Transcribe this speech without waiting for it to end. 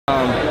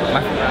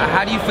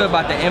how do you feel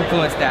about the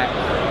influence that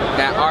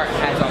art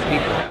has on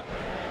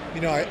people?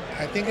 You know,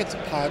 I think it's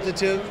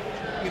positive.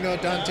 You know,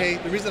 Dante,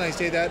 the reason I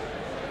say that,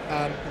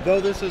 though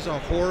this is a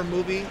horror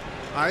movie,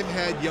 I've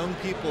had young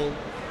people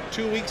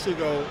 2 weeks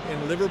ago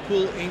in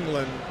Liverpool,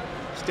 England,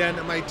 stand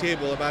at my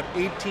table, about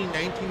 18,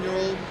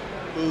 19-year-old,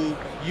 who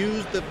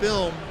used the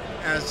film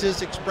as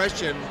his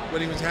expression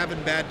when he was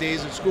having bad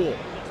days at school.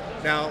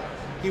 Now,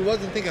 he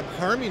wasn't thinking of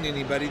harming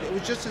anybody. It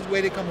was just his way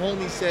to come home,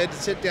 he said, to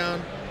sit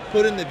down,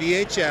 put in the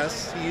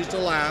VHS. He used to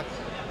laugh,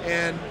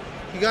 and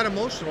he got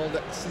emotional,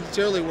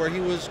 sincerely, where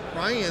he was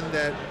crying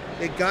that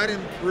it got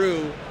him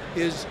through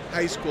his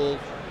high school,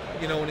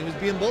 you know, when he was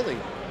being bullied.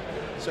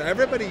 So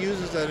everybody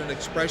uses that an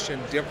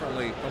expression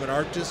differently from an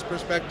artist's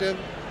perspective,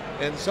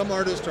 and some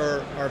artists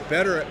are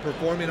better at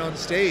performing on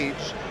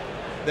stage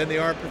than they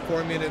are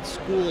performing at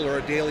school or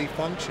a daily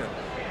function.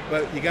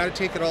 But you got to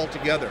take it all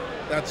together.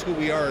 That's who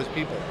we are as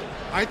people.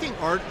 I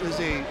think art is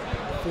a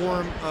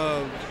form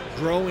of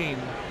growing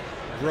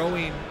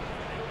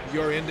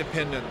your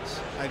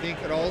independence. I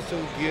think it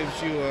also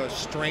gives you a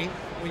strength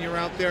when you're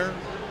out there,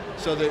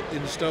 so that it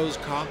instills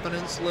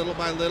confidence little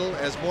by little.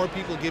 As more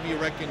people give you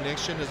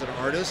recognition as an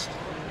artist,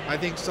 I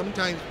think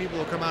sometimes people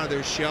will come out of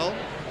their shell,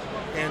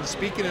 and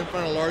speaking in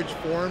front of large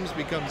forums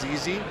becomes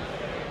easy,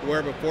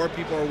 where before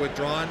people are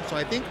withdrawn. So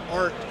I think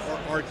art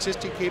or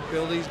artistic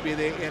capabilities, be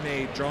they in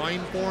a drawing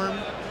form,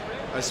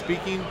 a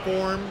speaking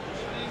form,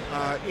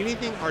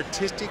 anything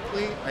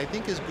artistically, I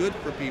think is good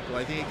for people.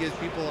 I think it gives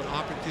people an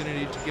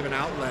opportunity to give an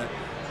outlet,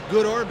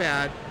 good or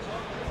bad,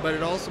 but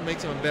it also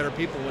makes them better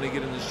people when they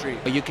get in the street.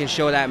 You can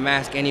show that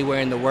mask anywhere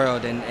in the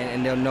world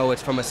and they'll know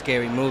it's from a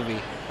scary movie.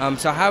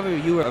 So how are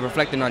you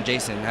reflecting on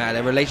Jason,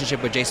 the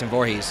relationship with Jason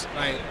Voorhees?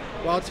 Right.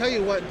 Well, I'll tell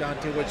you what,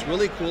 Dante, what's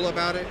really cool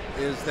about it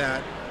is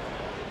that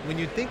when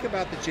you think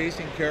about the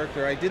Jason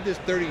character, I did this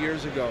 30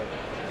 years ago,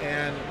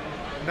 and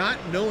not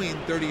knowing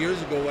 30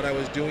 years ago what I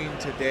was doing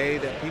today,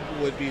 that people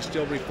would be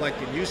still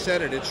reflecting. You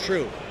said it, it's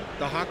true.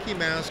 The hockey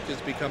mask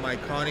has become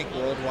iconic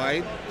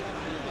worldwide.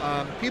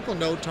 People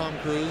know Tom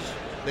Cruise,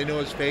 they know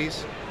his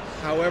face.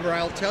 However,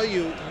 I'll tell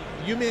you,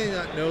 you may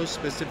not know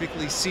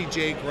specifically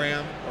C.J.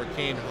 Graham or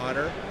Kane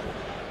Hodder,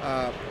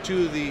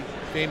 two of the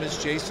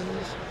famous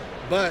Jasons,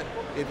 but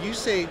if you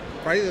say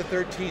Friday the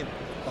 13th,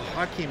 the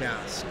hockey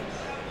mask,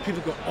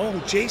 people go, oh,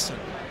 Jason.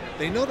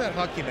 They know that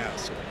hockey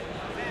mask.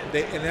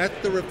 And that's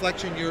the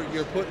reflection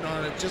you're putting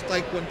on it. Just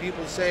like when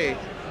people say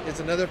it's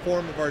another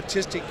form of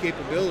artistic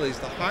capabilities,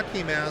 the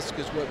hockey mask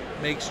is what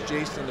makes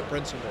Jason the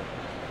principal.